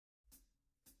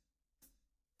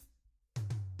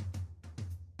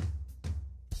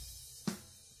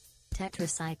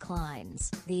Tetracyclines.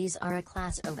 These are a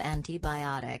class of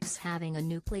antibiotics having a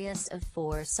nucleus of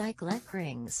 4 cyclic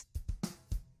rings.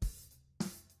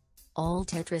 All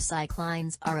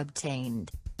tetracyclines are obtained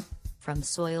from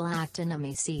soil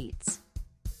actinome seeds.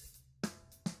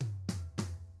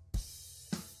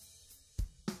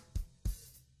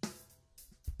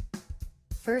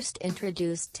 First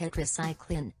introduced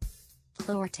tetracycline,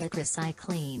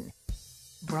 chlortetracycline,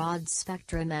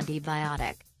 broad-spectrum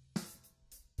antibiotic.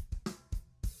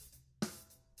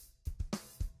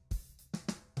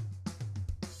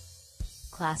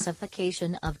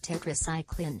 Classification of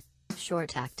tetracycline: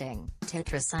 short-acting,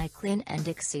 tetracycline and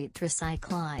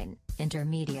oxytetracycline,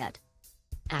 intermediate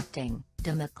acting,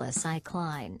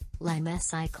 demeclocycline,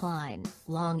 limecycline,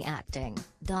 long-acting,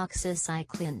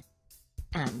 doxycycline,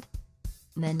 and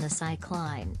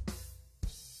minocycline.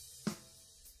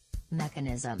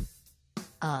 Mechanism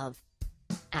of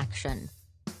action.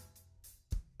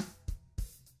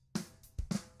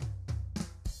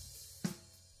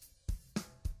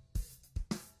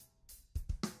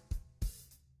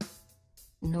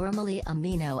 Normally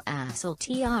amino acyl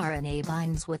tRNA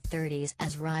binds with 30s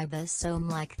as ribosome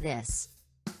like this.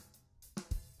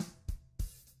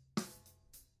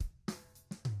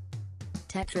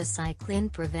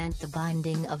 Tetracycline prevent the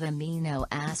binding of amino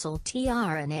acyl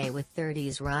tRNA with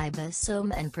 30s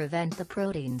ribosome and prevent the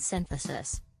protein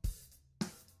synthesis.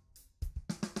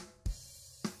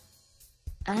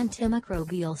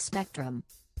 Antimicrobial spectrum.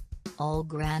 All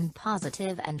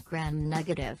gram-positive and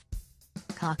gram-negative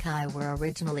cocci were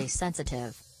originally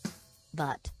sensitive,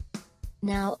 but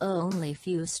now only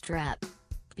few strep,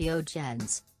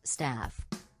 pyogens, staph,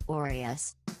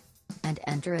 aureus, and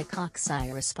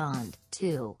enterococci respond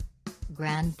to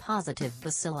gram-positive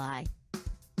bacilli.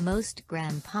 Most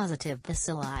gram-positive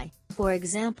bacilli, for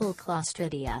example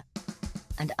Clostridia,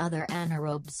 and other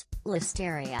anaerobes,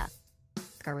 Listeria,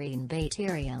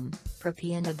 Corynebacterium,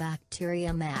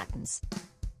 Propionibacterium acnes,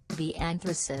 B.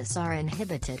 anthracis are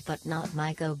inhibited but not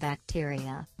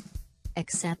mycobacteria,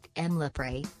 except M.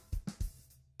 leprae.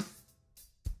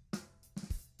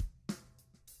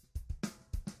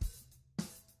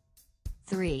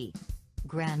 Three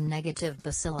gram-negative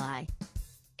bacilli: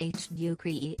 H.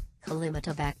 ducreyi,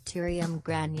 Calimotobacterium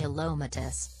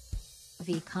granulomatis,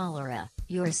 V. cholera,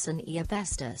 Yersinia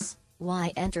pestis,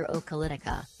 Y.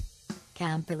 enterocolytica,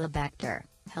 Campylobacter,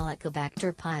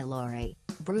 Helicobacter pylori,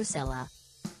 Brucella,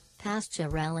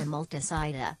 Pasteurella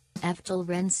multicida, F.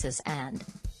 tularensis and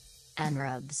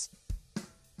anaerobes.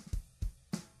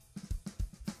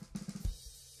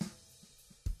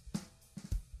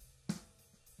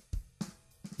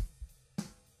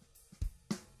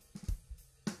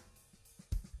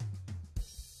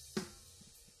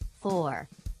 Four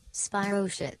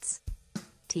spirochetes,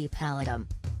 T. pallidum,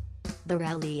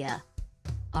 Borrelia,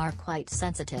 are quite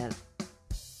sensitive.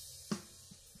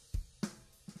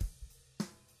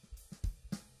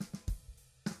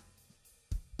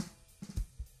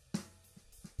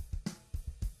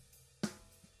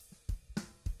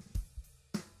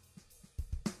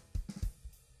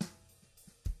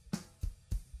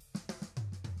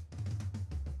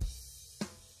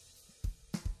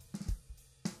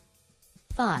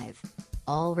 Five,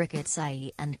 all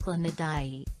Rickettsia and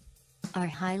Chlamydia are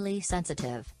highly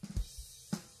sensitive.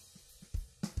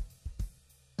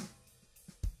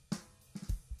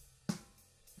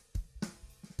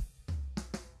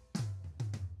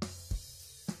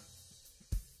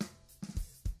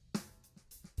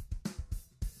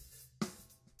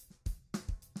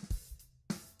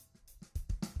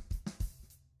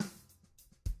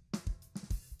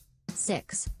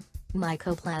 Six,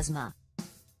 Mycoplasma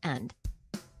and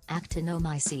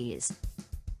Actinomyces.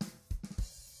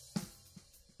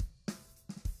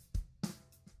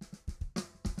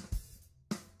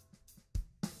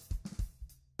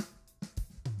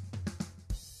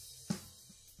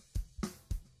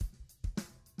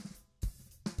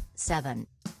 Seven,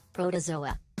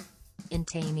 Protozoa,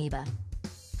 Entamoeba,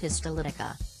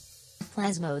 Histolytica,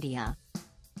 Plasmodia,